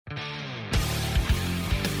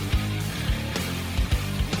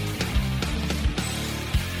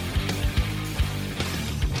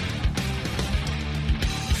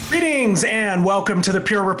Greetings and welcome to the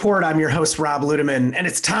Pure Report. I'm your host, Rob Ludeman, and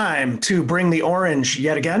it's time to bring the orange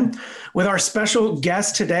yet again. With our special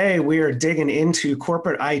guest today, we are digging into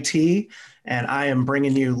corporate IT, and I am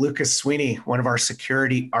bringing you Lucas Sweeney, one of our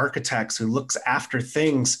security architects who looks after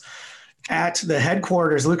things at the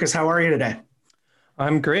headquarters. Lucas, how are you today?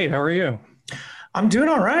 I'm great. How are you? I'm doing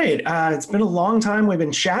all right. It's been a long time. We've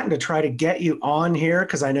been chatting to try to get you on here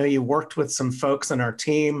because I know you worked with some folks on our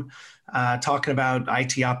team talking about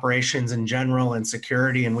IT operations in general and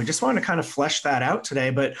security. And we just want to kind of flesh that out today.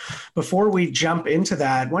 But before we jump into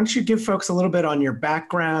that, why don't you give folks a little bit on your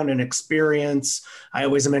background and experience? I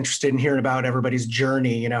always am interested in hearing about everybody's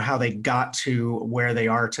journey, you know, how they got to where they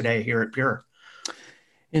are today here at Pure.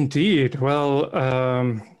 Indeed. Well,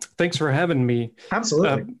 thanks for having me.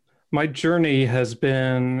 Absolutely. My journey has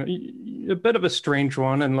been a bit of a strange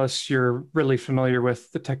one, unless you're really familiar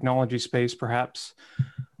with the technology space, perhaps.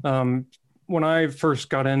 When I first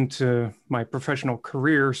got into my professional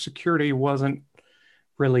career, security wasn't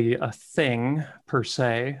really a thing per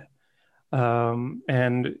se.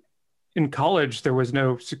 And in college, there was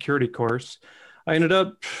no security course. I ended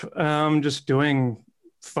up just doing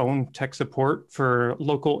phone tech support for a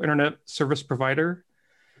local internet service provider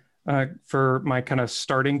for my kind of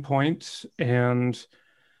starting point, and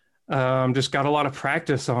just got a lot of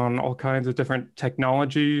practice on all kinds of different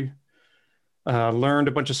technology, learned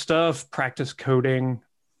a bunch of stuff, practice coding.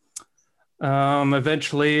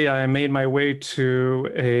 Eventually, I made my way to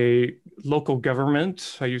a local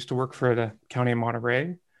government. I used to work for the county of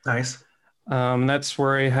Monterey. Nice. That's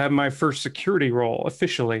where I had my first security role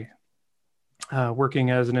officially,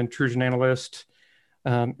 working as an intrusion analyst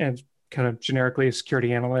and kind of generically a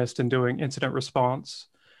security analyst and doing incident response.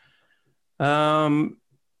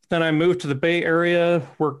 Then I moved to the Bay Area,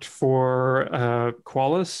 worked for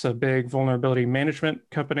Qualys, a big vulnerability management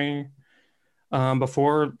company,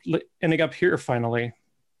 before ending up here finally.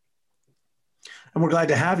 And we're glad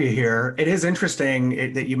to have you here. It is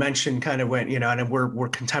interesting that you mentioned kind of when, you know, and we're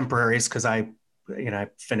contemporaries because I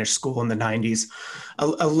finished school in the 90s,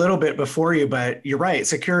 a little bit before you, but you're right.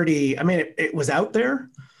 Security, I mean, it was out there,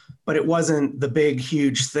 but it wasn't the big,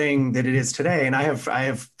 huge thing that it is today. And I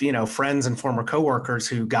have, you know, friends and former coworkers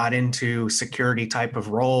who got into security type of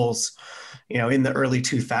roles, you know, in the early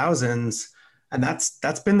 2000s. And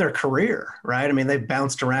that's been their career, right? I mean, they've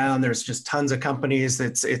bounced around. There's just tons of companies.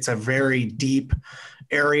 It's a very deep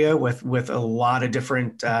area with a lot of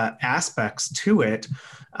different aspects to it.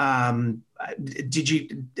 Did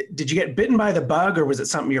you get bitten by the bug, or was it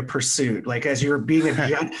something you pursued? Like as you were being a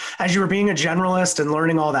generalist and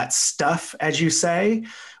learning all that stuff, as you say,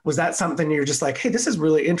 was that something you're just like, hey, this is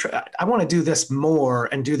really interesting. I want to do this more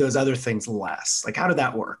and do those other things less. Like, how did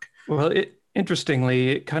that work? Well, interestingly,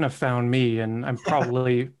 it kind of found me, and I'm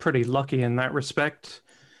probably pretty lucky in that respect.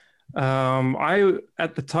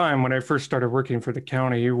 At the time when I first started working for the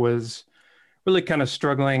county, was really kind of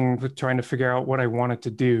struggling with trying to figure out what I wanted to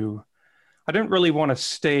do. I didn't really want to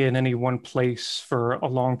stay in any one place for a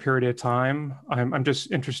long period of time. I'm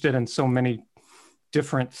just interested in so many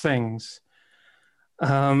different things.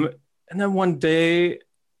 And then one day,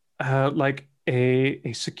 like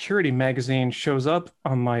a security magazine shows up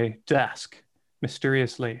on my desk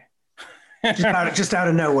mysteriously. just out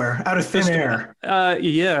of nowhere, out of thin air.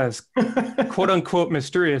 Yes, quote unquote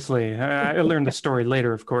mysteriously. I learned the story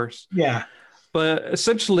later, of course. Yeah. But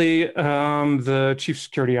essentially, the chief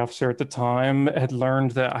security officer at the time had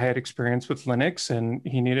learned that I had experience with Linux, and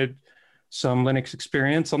he needed some Linux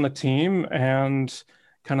experience on the team, and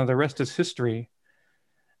kind of the rest is history.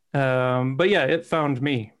 But yeah, it found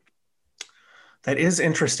me. That is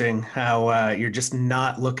interesting how you're just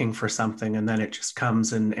not looking for something, and then it just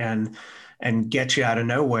comes and gets you out of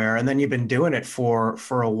nowhere. And then you've been doing it for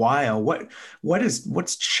a while.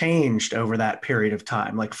 What's changed over that period of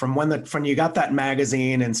time? Like from when you got that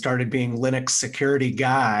magazine and started being Linux security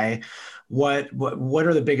guy, what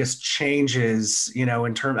are the biggest changes? You know,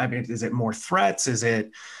 in terms, I mean, is it more threats? Is it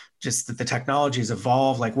just that the technology's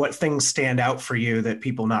evolved? Like what things stand out for you that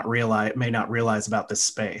people may not realize about this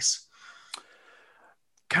space?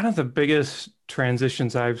 Kind of the biggest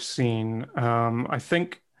transitions I've seen, I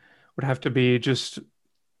think, would have to be just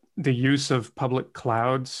the use of public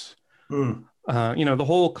clouds. Mm, The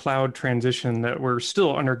whole cloud transition that we're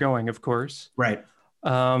still undergoing, of course, right.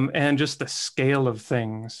 and just the scale of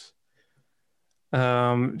things.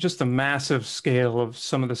 Just the massive scale of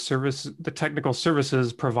some of the technical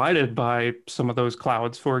services provided by some of those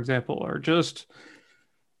clouds, for example, are just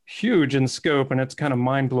huge in scope, and it's kind of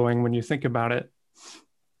mind-blowing when you think about it.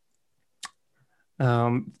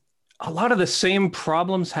 A lot of the same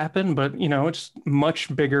problems happen, but it's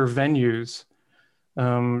much bigger venues.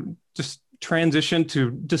 just transition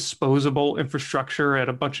to disposable infrastructure at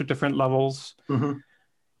a bunch of different levels. Mm-hmm.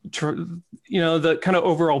 The kind of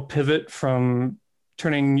overall pivot from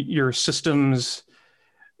turning your systems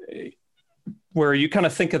where you kind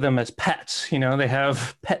of think of them as pets, they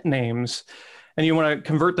have pet names, and you want to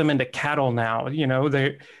convert them into cattle now. You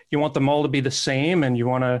want them all to be the same, and you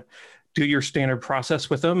want to do your standard process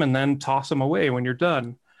with them and then toss them away when you're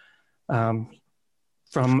done.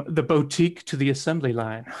 From the boutique to the assembly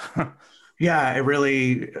line. Yeah, it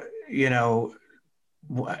really,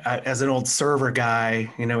 as an old server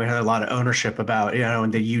guy, we had a lot of ownership about,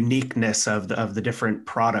 and the uniqueness of the different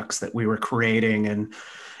products that we were creating and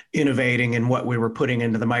innovating and what we were putting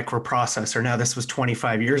into the microprocessor. Now, this was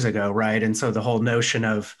 25 years ago, right? And so the whole notion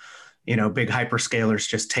of, big hyperscalers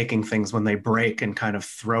just taking things when they break and kind of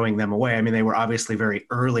throwing them away. I mean, they were obviously very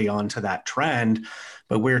early onto that trend,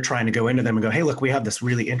 but we're trying to go into them and go, hey, look, we have this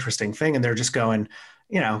really interesting thing. And they're just going,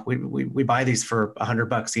 we buy these for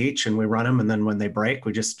 $100 each and we run them. And then when they break,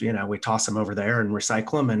 we just, we toss them over there and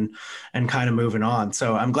recycle them and kind of moving on.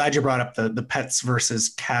 So I'm glad you brought up the pets versus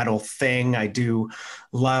cattle thing. I do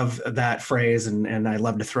love that phrase. And I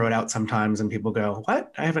love to throw it out sometimes and people go,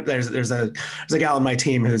 what? I haven't, there's a gal on my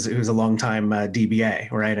team who's a longtime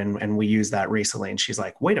DBA, right? And we used that recently. And she's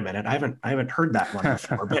like, wait a minute, I haven't heard that one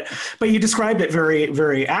before, but you described it very,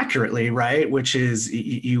 very accurately, right? Which is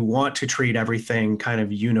you want to treat everything kind of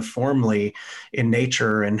uniformly in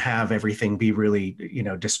nature and have everything be really,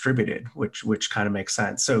 distributed, which kind of makes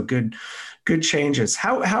sense. So good changes.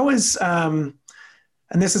 How is,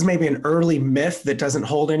 and this is maybe an early myth that doesn't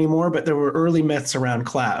hold anymore, but there were early myths around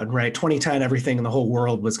cloud, right? 2010, everything in the whole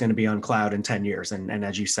world was going to be on cloud in 10 years. And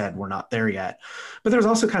as you said, we're not there yet. But there's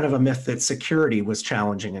also kind of a myth that security was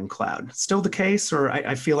challenging in cloud. Still the case? Or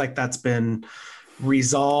I feel like that's been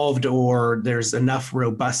resolved, or there's enough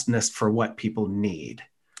robustness for what people need?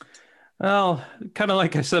 Well, kind of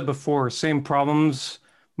like I said before, same problems,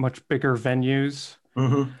 much bigger venues.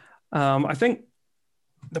 Mm-hmm. I think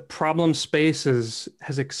the problem space has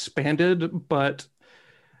expanded, but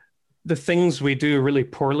the things we do really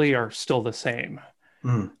poorly are still the same.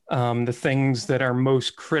 The things that are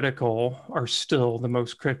most critical are still the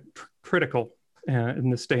most critical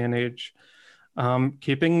in this day and age.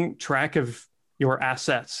 Keeping track of your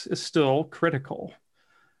assets is still critical.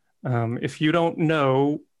 If you don't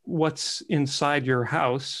know what's inside your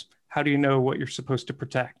house, how do you know what you're supposed to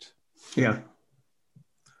protect? Yeah.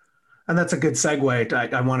 And that's a good segue.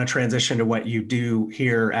 I want to transition to what you do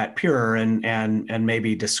here at Pure and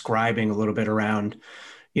maybe describing a little bit around,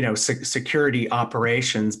 security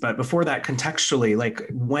operations. But before that, contextually, like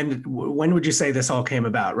when would you say this all came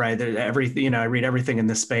about, right? Everything, I read everything in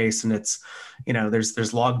this space, and it's,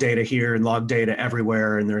 there's log data here and log data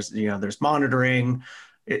everywhere, and there's monitoring.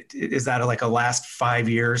 Is that like a last 5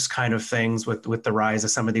 years kind of things with the rise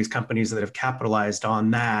of some of these companies that have capitalized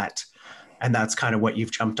on that? And that's kind of what you've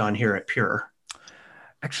jumped on here at Pure.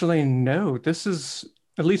 Actually, no, this is,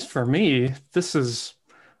 at least for me, this is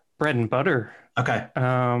bread and butter. Okay.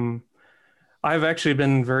 I've actually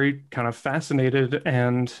been very kind of fascinated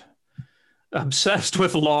and obsessed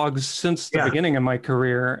with logs since the beginning of my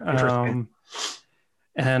career.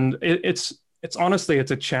 And it's honestly,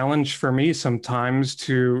 it's a challenge for me sometimes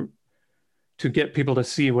to get people to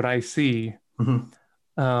see what I see.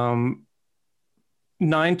 Mm-hmm.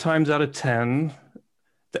 9 times out of 10,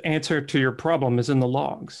 the answer to your problem is in the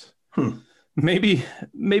logs. Maybe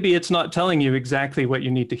it's not telling you exactly what you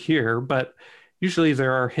need to hear, but usually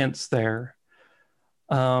there are hints there.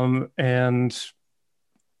 And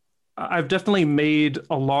I've definitely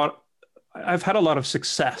I've had a lot of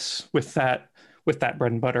success with that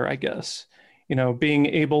bread and butter, I guess. Being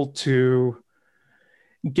able to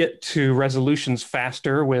get to resolutions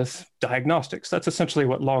faster with diagnostics. That's essentially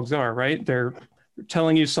what logs are, right? They're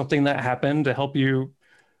telling you something that happened to help you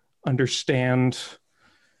understand,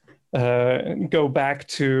 go back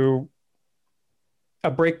to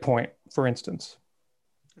a breakpoint, for instance.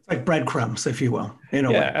 It's like breadcrumbs, if you will, in a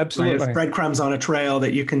way. Yeah, absolutely. Right? It's breadcrumbs on a trail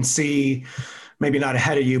that you can see, maybe not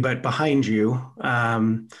ahead of you, but behind you.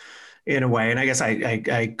 In a way. And I guess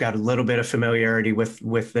I got a little bit of familiarity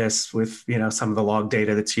with this, with, some of the log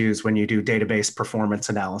data that's used when you do database performance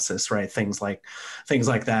analysis, right? Things like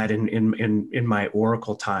that in my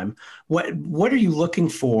Oracle time. What are you looking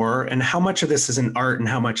for, and how much of this is an art and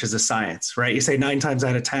how much is a science, right? You say 9 times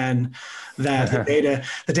out of 10 that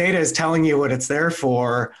the data is telling you what it's there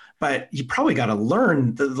for, but you probably got to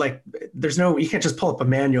learn you can't just pull up a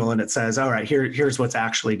manual and it says, all right, here's what's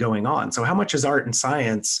actually going on. So how much is art and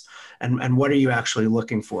science, and what are you actually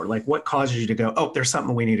looking for? Like, what causes you to go, oh, there's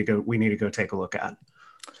something we need to go take a look at?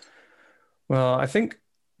 Well, I think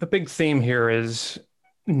the big theme here is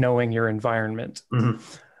knowing your environment. Hmm.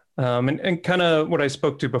 And kind of what I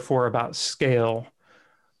spoke to before about scale.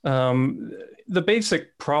 Um, the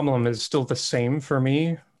basic problem is still the same for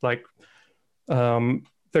me. Like,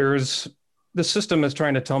 there's the system is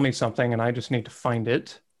trying to tell me something, and I just need to find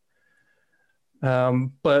it.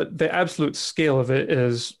 But the absolute scale of it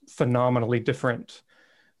is phenomenally different.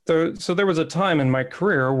 So there was a time in my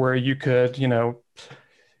career where you could,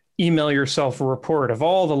 email yourself a report of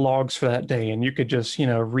all the logs for that day, and you could just,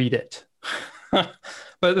 read it.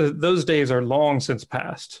 But those days are long since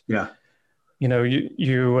past. Yeah.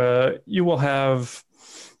 You will have,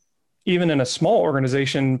 even in a small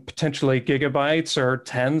organization, potentially gigabytes or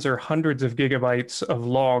tens or hundreds of gigabytes of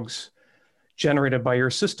logs generated by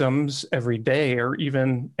your systems every day or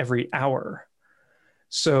even every hour.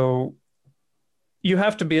 So you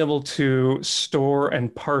have to be able to store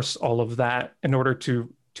and parse all of that in order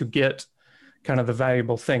to get kind of the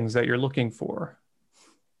valuable things that you're looking for,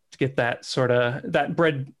 to get that sort of that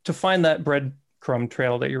bread, to find that breadcrumb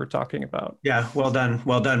trail that you were talking about. Yeah. Well done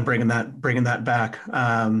bringing that back.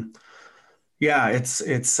 Yeah, I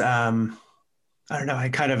don't know. I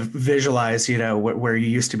kind of visualize, where you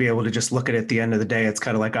used to be able to just look at the end of the day. It's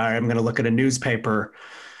kind of like, all right, I'm going to look at a newspaper,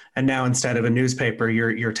 and now instead of a newspaper,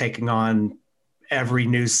 you're taking on every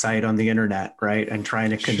news site on the internet, right? And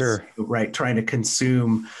Sure. trying to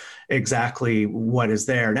consume exactly what is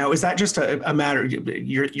there. Now, is that just a matter?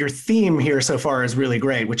 Your theme here so far is really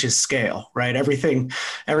great, which is scale, right? Everything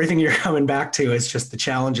you're coming back to is just the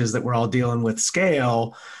challenges that we're all dealing with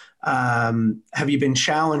scale. Have you been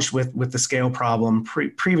challenged with the scale problem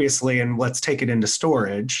previously? And let's take it into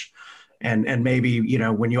storage. And maybe,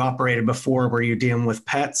 when you operated before, were you dealing with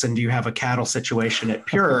pets, and do you have a cattle situation at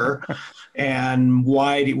Pure? And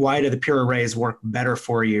why do the Pure arrays work better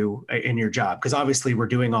for you in your job? Because obviously we're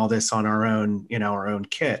doing all this on our own, our own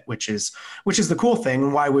kit, which is the cool thing,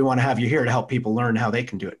 and why we want to have you here to help people learn how they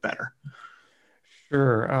can do it better.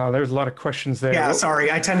 Sure. There's a lot of questions there. Yeah,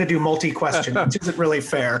 sorry, I tend to do multi-question, which isn't really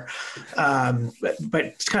fair.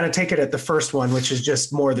 But kind of take it at the first one, which is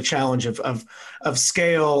just more the challenge of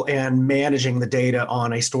scale and managing the data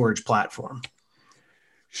on a storage platform.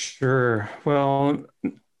 Sure. Well,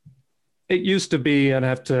 it used to be I'd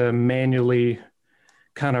have to manually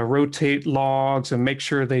kind of rotate logs and make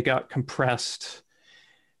sure they got compressed,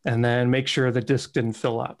 and then make sure the disk didn't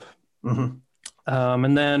fill up. Mm-hmm.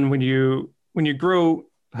 And then when you grow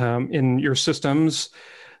in your systems,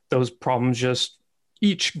 those problems just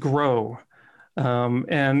each grow,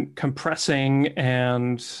 and compressing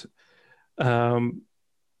and um,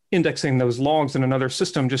 indexing those logs in another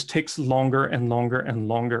system just takes longer and longer and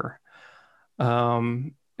longer.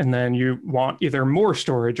 And then you want either more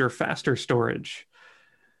storage or faster storage.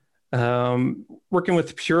 Working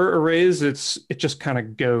with Pure arrays, it just kind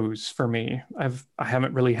of goes for me. I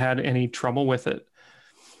haven't really had any trouble with it.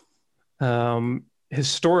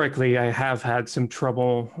 Historically, I have had some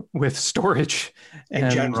trouble with storage In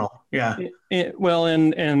general, yeah. Well,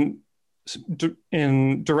 and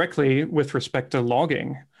in directly with respect to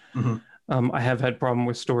logging, Mm-hmm. I have had problem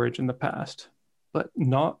with storage in the past, but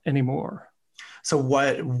not anymore. So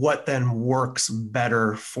what then works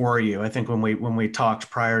better for you? I think when we talked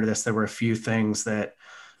prior to this, there were a few things that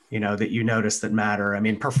you notice that matter. I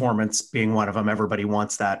mean, performance being one of them. Everybody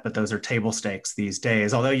wants that, but those are table stakes these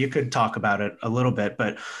days. Although you could talk about it a little bit,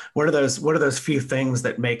 but what are those few things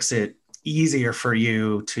that makes it easier for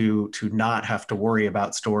you to not have to worry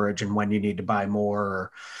about storage and when you need to buy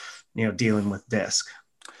more, or dealing with disk?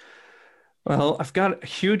 Well, I've got a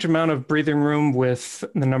huge amount of breathing room with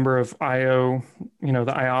the number of IO, the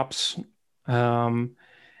IOPS.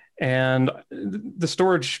 And the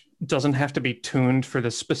storage doesn't have to be tuned for the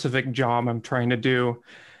specific job I'm trying to do.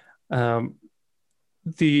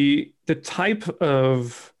 The type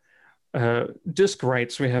of disk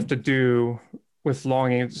writes we have to do with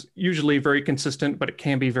logging is usually very consistent, but it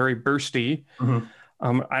can be very bursty. Mm-hmm.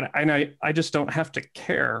 I just don't have to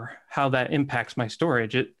care how that impacts my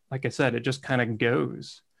storage. Like I said, it just kind of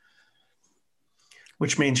goes.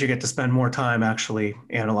 Which means you get to spend more time actually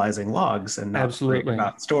analyzing logs and not worrying Absolutely.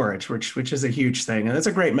 about storage, which is a huge thing. And it's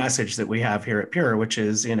a great message that we have here at Pure, which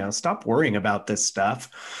is, stop worrying about this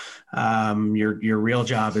stuff. Your real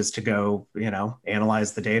job is to go,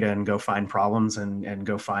 analyze the data and go find problems and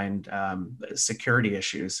go find security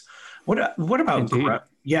issues. What about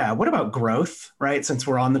Indeed. what about growth, right? Since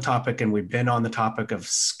we're on the topic and we've been on the topic of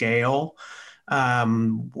scale,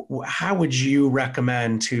 how would you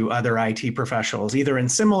recommend to other IT professionals, either in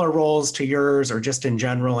similar roles to yours or just in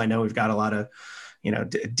general? I know we've got a lot of,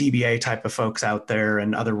 DBA type of folks out there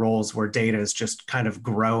and other roles where data is just kind of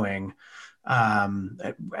growing.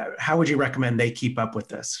 How would you recommend they keep up with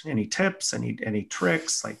this? Any tips? Any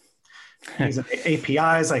tricks? Like using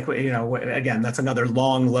APIs? Like, again, that's another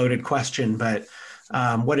long loaded question, but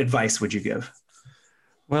what advice would you give?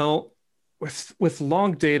 Well, with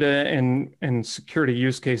log data and security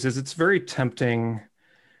use cases, it's very tempting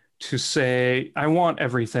to say, I want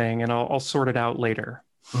everything and I'll sort it out later.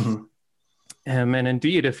 Mm-hmm. And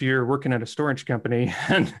indeed, if you're working at a storage company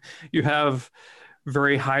and you have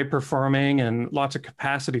very high performing and lots of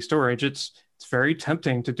capacity storage, it's very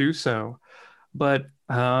tempting to do so. But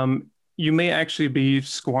you may actually be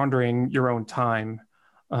squandering your own time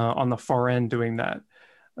on the far end doing that.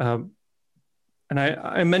 And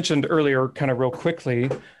I mentioned earlier, kind of real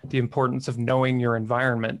quickly, the importance of knowing your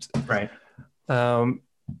environment. Right.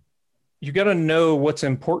 You got to know what's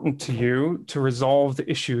important to you to resolve the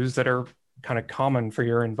issues that are kind of common for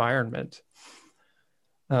your environment.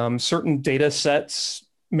 Certain data sets,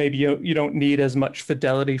 maybe you don't need as much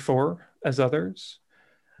fidelity for as others.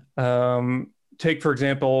 Take, for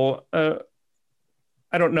example,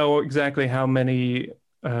 I don't know exactly how many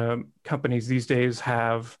companies these days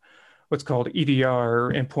have what's called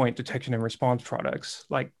EDR, endpoint detection and response products,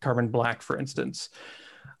 like Carbon Black, for instance.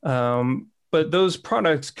 But those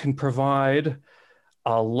products can provide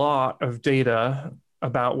a lot of data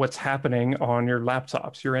about what's happening on your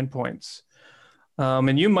laptops, your endpoints.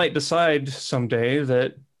 And you might decide someday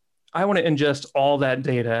that I want to ingest all that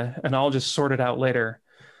data and I'll just sort it out later.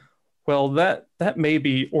 Well, that may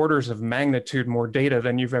be orders of magnitude more data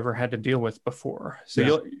than you've ever had to deal with before.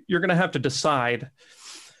 So you're going to have to decide,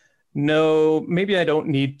 no, maybe I don't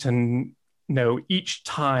need to know each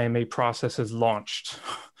time a process is launched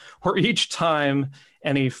or each time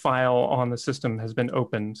any file on the system has been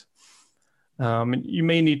opened. You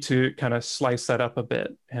may need to kind of slice that up a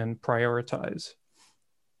bit and prioritize.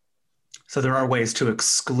 So there are ways to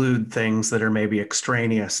exclude things that are maybe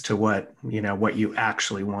extraneous to what you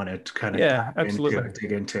actually wanted to kind of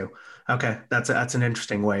dig into. Okay, that's an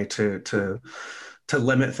interesting way to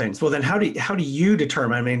limit things. Well, then how do you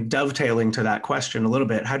determine, I mean, dovetailing to that question a little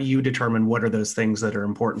bit, how do you determine what are those things that are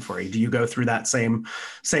important for you? Do you go through that same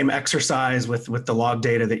exercise with the log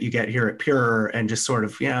data that you get here at Pure and just sort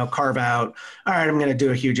of, carve out, all right, I'm going to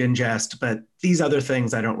do a huge ingest, but these other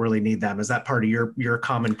things, I don't really need them. Is that part of your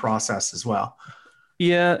common process as well?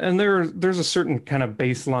 Yeah, and there's a certain kind of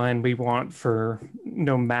baseline we want for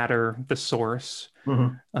no matter the source.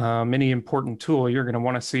 Mm-hmm. Any important tool, you're going to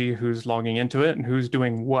want to see who's logging into it and who's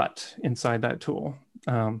doing what inside that tool.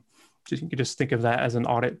 You could just think of that as an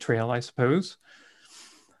audit trail, I suppose.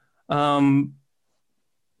 But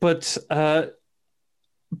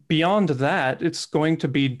beyond that, it's going to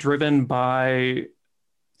be driven by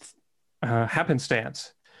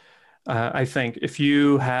happenstance. I think if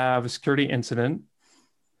you have a security incident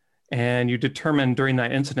and you determine during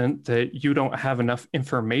that incident that you don't have enough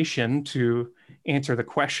information to answer the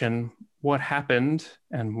question, what happened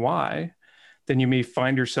and why, then you may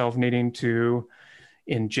find yourself needing to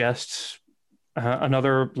ingest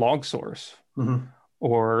another log source. Mm-hmm.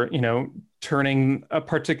 Or, turning a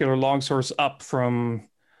particular log source up from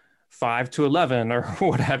 5 to 11 or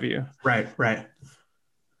what have you. Right.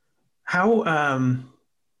 How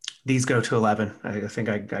these go to 11? I think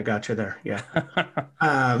I got you there. Yeah.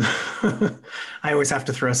 I always have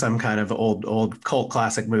to throw some kind of old cult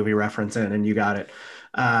classic movie reference in, and you got it.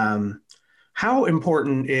 How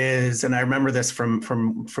important is, and I remember this from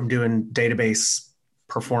doing database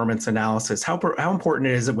performance analysis, how important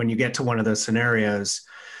is it when you get to one of those scenarios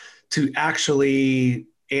to actually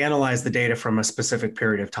analyze the data from a specific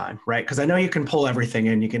period of time, right? Because I know you can pull everything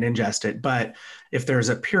in, you can ingest it, but if there's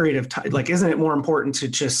a period of time, like, isn't it more important to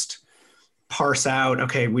just parse out,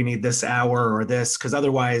 okay, we need this hour or this, because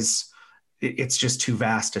otherwise it's just too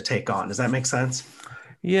vast to take on. Does that make sense?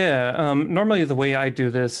 Yeah. Normally the way I do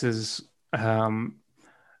this is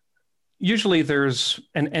usually there's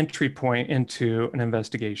an entry point into an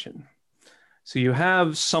investigation. So you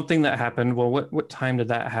have something that happened. Well, what time did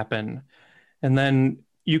that happen? And then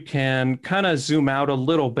you can kind of zoom out a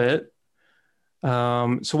little bit.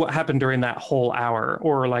 So what happened during that whole hour,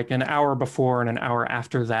 or like an hour before and an hour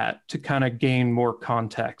after that, to kind of gain more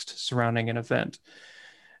context surrounding an event.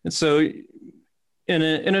 And so in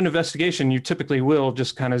an investigation, you typically will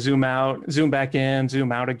just kind of zoom out, zoom back in,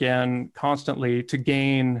 zoom out again constantly to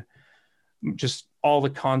gain just all the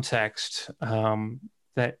context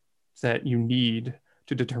that you need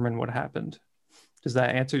to determine what happened. Does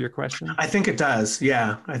that answer your question? I think it does.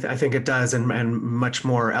 Yeah, I think it does, and much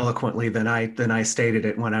more eloquently than I stated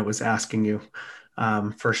it when I was asking you,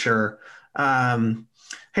 for sure.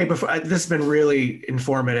 Hey, this has been really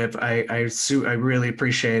informative. I really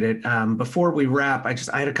appreciate it. Before we wrap, I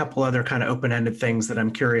had a couple other kind of open-ended things that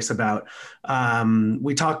I'm curious about.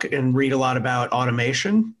 We talk and read a lot about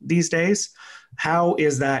automation these days. How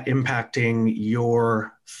is that impacting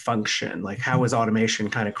your function? Like, how is automation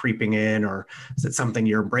kind of creeping in, or is it something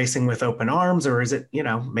you're embracing with open arms, or is it,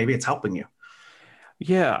 maybe it's helping you?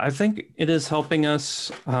 Yeah, I think it is helping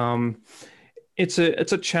us. It's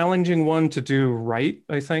a challenging one to do right,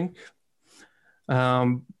 I think.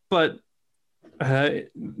 But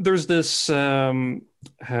there's this buzzword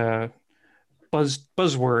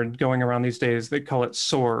going around these days. They call it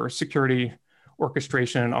SOAR, security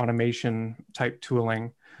orchestration and automation type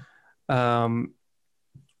tooling. And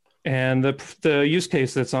the use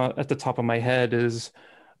case that's at the top of my head is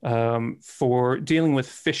for dealing with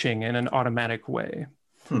phishing in an automatic way.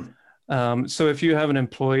 So if you have an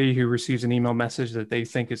employee who receives an email message that they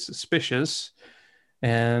think is suspicious,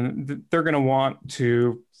 and they're going to want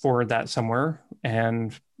to forward that somewhere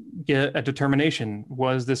and get a determination.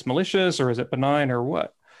 Was this malicious, or is it benign, or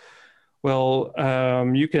what? Well,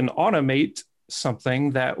 you can automate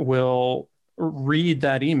something that will read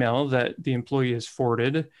that email that the employee has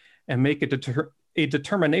forwarded and make a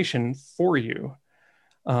determination for you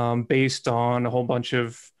based on a whole bunch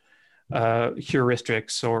of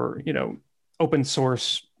heuristics or open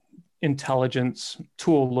source intelligence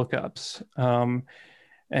tool lookups,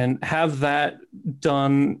 and have that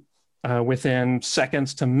done within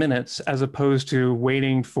seconds to minutes, as opposed to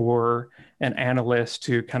waiting for an analyst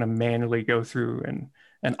to kind of manually go through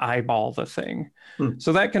and eyeball the thing.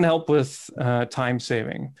 So that can help with time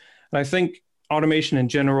saving. And I think automation in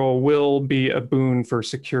general will be a boon for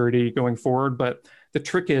security going forward, but the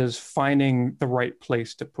trick is finding the right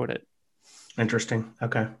place to put it. Interesting.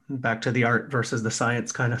 Okay. Back to the art versus the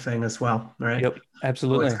science kind of thing as well, right? Yep,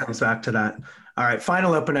 absolutely. Always comes back to that. All right.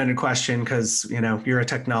 Final open-ended question, because, you're a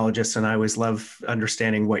technologist and I always love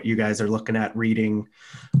understanding what you guys are looking at, reading.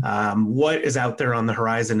 What is out there on the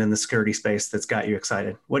horizon in the security space that's got you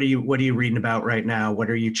excited? What are you reading about right now? What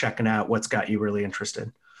are you checking out? What's got you really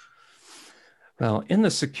interested? Well, in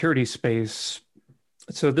the security space,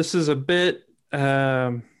 so this is a bit,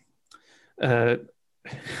 what's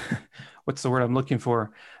the word I'm looking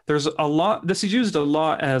for? There's a lot, this is used a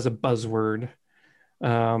lot as a buzzword,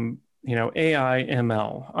 AI,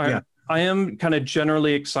 ML. I am kind of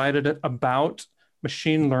generally excited about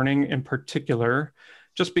machine learning in particular,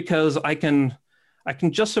 just because I can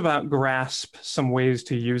just about grasp some ways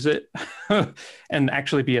to use it and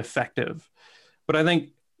actually be effective. But I think,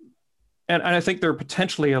 and I think there are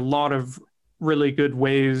potentially a lot of really good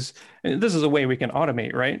ways, and this is a way we can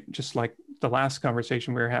automate, right? Just like the last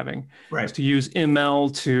conversation we were having, right, is to use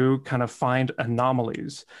ML to kind of find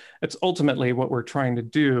anomalies. It's ultimately what we're trying to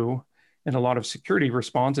do in a lot of security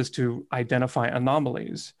response, is to identify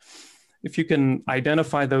anomalies. If you can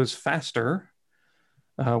identify those faster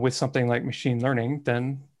with something like machine learning,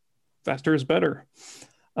 then faster is better.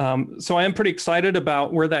 So I am pretty excited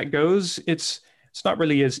about where that goes. It's not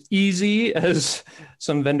really as easy as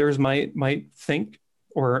some vendors might think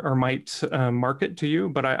or might market to you,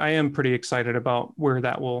 but I am pretty excited about where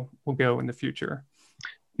that will go in the future.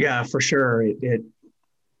 Yeah, for sure. It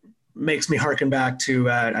makes me harken back to,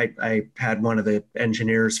 I had one of the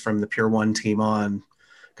engineers from the Pure One team on,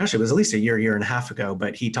 gosh, it was at least a year and a half ago,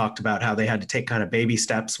 but he talked about how they had to take kind of baby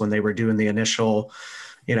steps when they were doing the initial,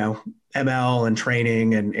 ML and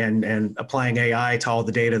training and applying AI to all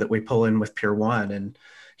the data that we pull in with Pure One. And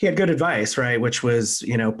he had good advice, right? Which was,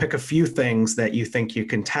 pick a few things that you think you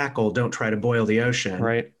can tackle. Don't try to boil the ocean.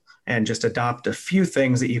 Right. And just adopt a few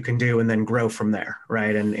things that you can do and then grow from there,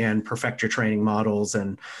 right? And perfect your training models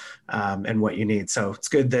and what you need. So it's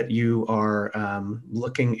good that you are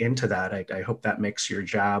looking into that. I hope that makes your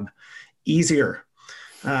job easier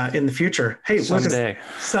in the future. Hey, someday.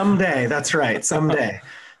 Lucas, someday. That's right. Someday.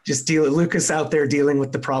 Just Lucas out there dealing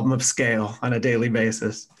with the problem of scale on a daily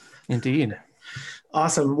basis. Indeed.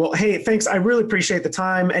 Awesome. Well, hey, thanks. I really appreciate the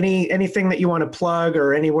time. Anything that you want to plug,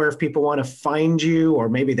 or anywhere if people want to find you, or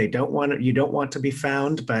maybe you don't want to be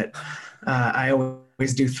found, but I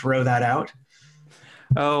always do throw that out.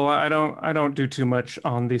 Oh, I don't do too much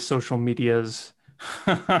on the social medias.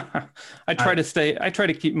 I try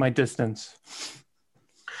to keep my distance.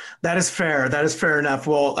 That is fair. That is fair enough.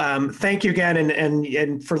 Well, thank you again.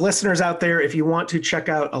 And for listeners out there, if you want to check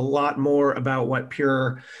out a lot more about what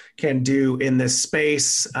Pure can do in this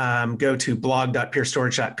space, go to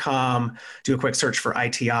blog.purestorage.com, do a quick search for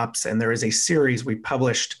IT Ops, and there is a series we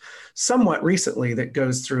published somewhat recently that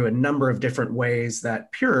goes through a number of different ways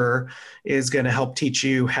that Pure is going to help teach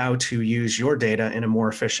you how to use your data in a more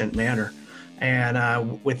efficient manner.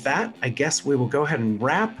 And with that, I guess we will go ahead and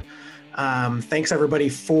wrap. Thanks everybody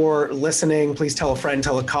for listening. Please tell a friend,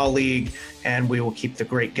 tell a colleague, and we will keep the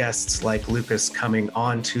great guests like Lucas coming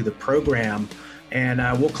on to the program. And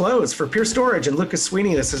we'll close for Pure Storage and Lucas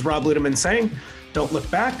Sweeney. This is Rob Ludeman saying, don't look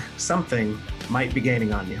back. Something might be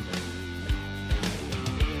gaining on you.